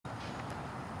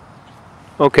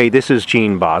Okay, this is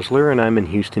Gene Basler, and I'm in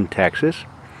Houston, Texas.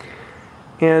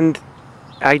 And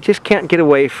I just can't get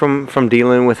away from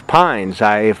dealing with pines.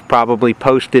 I've probably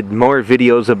posted more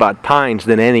videos about pines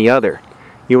than any other.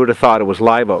 You would have thought it was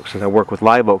live oaks, since I work with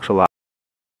live oaks a lot.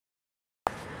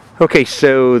 Okay,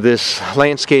 so this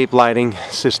landscape lighting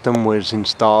system was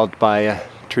installed by a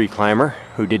tree climber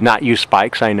who did not use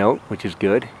spikes, I note, which is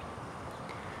good.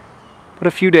 But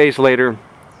a few days later,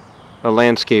 a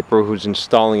landscaper who's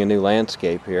installing a new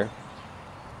landscape here,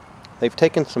 they've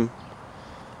taken some,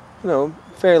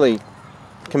 fairly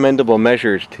commendable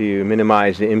measures to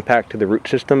minimize the impact to the root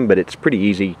system, but it's pretty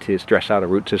easy to stress out a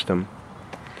root system.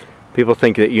 People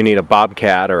think that you need a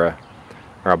bobcat or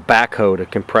a backhoe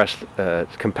to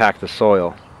compact the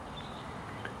soil,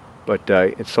 but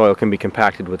soil can be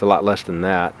compacted with a lot less than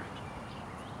that.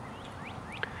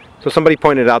 So somebody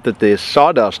pointed out that the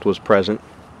sawdust was present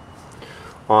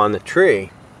on the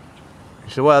tree. I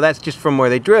said, well, that's just from where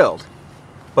they drilled.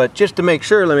 But just to make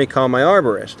sure, let me call my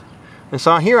arborist. And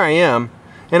so here I am,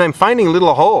 and I'm finding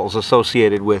little holes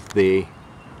associated with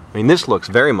this looks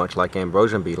very much like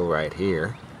ambrosia beetle right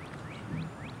here.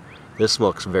 This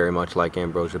looks very much like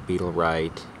ambrosia beetle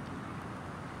right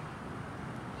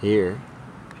here.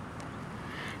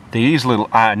 These little,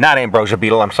 not ambrosia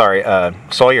beetle, I'm sorry,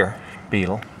 Sawyer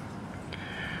beetle.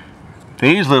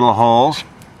 These little holes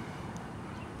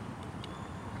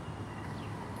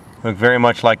look very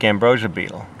much like ambrosia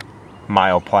beetle,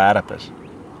 Myoplatypus.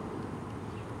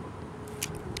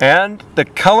 And the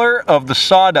color of the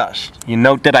sawdust, you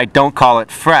note that I don't call it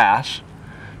frass,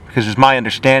 because it's my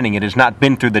understanding it has not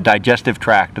been through the digestive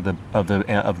tract of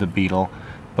the beetle,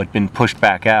 but been pushed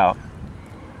back out.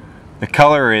 The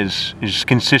color is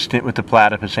consistent with the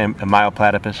platypus,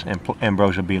 Myoplatypus, and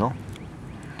ambrosia beetle.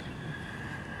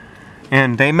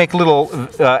 And they make little,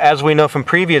 as we know from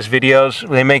previous videos,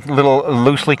 they make little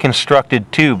loosely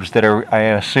constructed tubes that are, I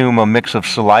assume, a mix of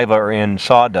saliva or in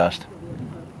sawdust.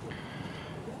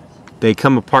 They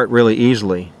come apart really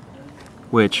easily,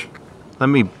 which, let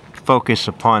me focus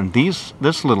upon this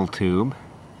little tube,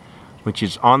 which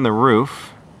is on the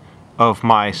roof of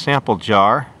my sample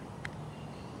jar.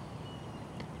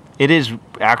 It is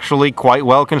actually quite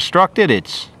well constructed.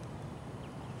 It's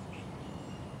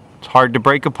hard to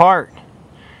break apart.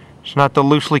 It's not the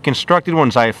loosely constructed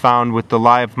ones I found with the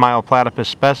live Myoplatypus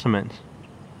specimens.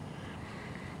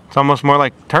 It's almost more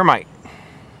like termite.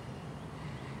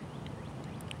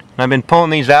 And I've been pulling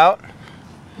these out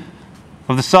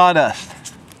of the sawdust.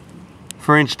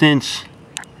 For instance,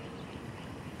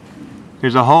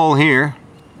 there's a hole here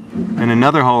and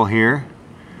another hole here,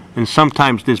 and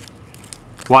sometimes this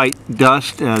white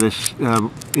dust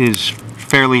is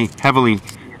fairly heavily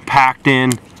packed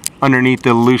in underneath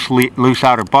the loose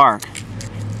outer bark.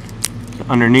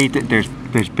 Underneath it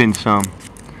there's been some.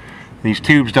 These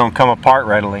tubes don't come apart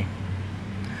readily.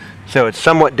 So it's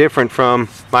somewhat different from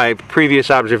my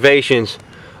previous observations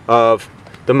of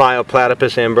the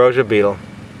Myoplatypus ambrosia beetle.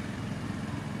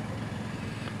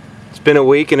 It's been a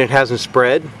week and it hasn't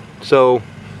spread, so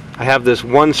I have this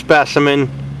one specimen.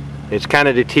 It's kind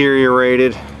of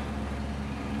deteriorated.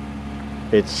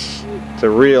 It's a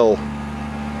real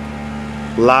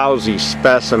lousy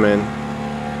specimen.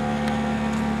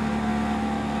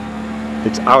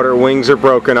 Its outer wings are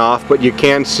broken off, but you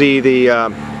can see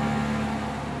the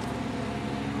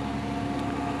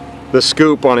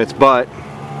scoop on its butt.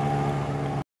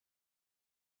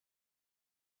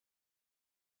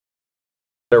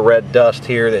 The red dust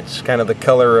here that's kind of the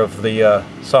color of the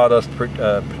sawdust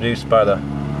produced by the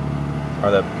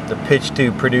pitch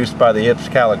tube produced by the Ips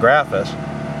calligraphus.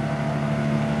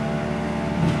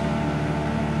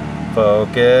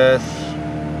 Focus.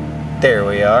 There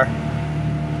we are.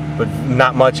 But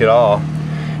not much at all.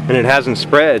 And it hasn't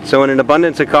spread. So in an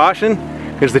abundance of caution,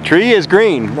 because the tree is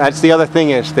green. That's the other thing,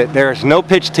 is that there's no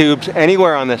pitch tubes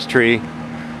anywhere on this tree.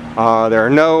 There are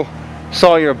no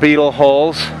Sawyer beetle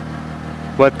holes,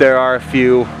 but there are a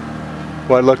few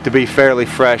what look to be fairly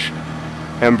fresh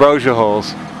ambrosia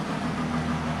holes.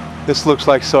 This looks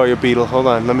like Sawyer beetle. Hold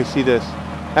on, let me see this.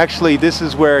 Actually, this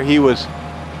is where he was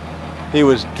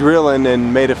drilling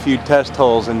and made a few test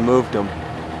holes and moved them.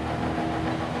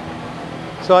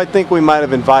 So I think we might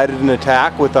have invited an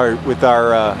attack with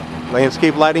our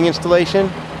landscape lighting installation,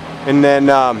 and then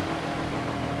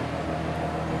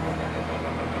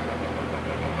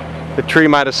the tree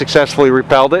might have successfully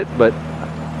repelled it, but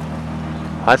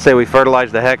I'd say we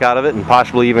fertilized the heck out of it and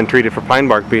possibly even treated for pine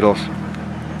bark beetles.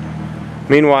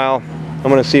 Meanwhile, I'm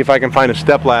going to see if I can find a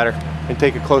step ladder and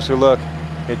take a closer look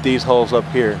at these holes up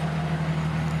here.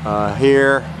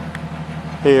 Here,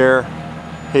 here,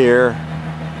 here,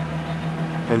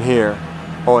 and here.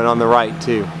 Oh, and on the right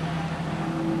too.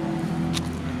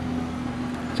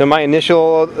 So my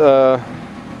initial,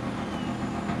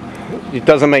 it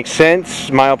doesn't make sense,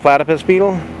 myoplatypus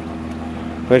beetle.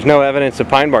 There's no evidence of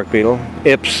pine bark beetle,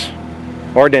 Ips,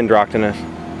 or Dendroctonus.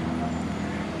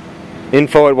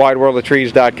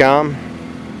 info@wideworldoftrees.com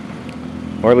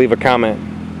or leave a comment.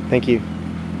 Thank you.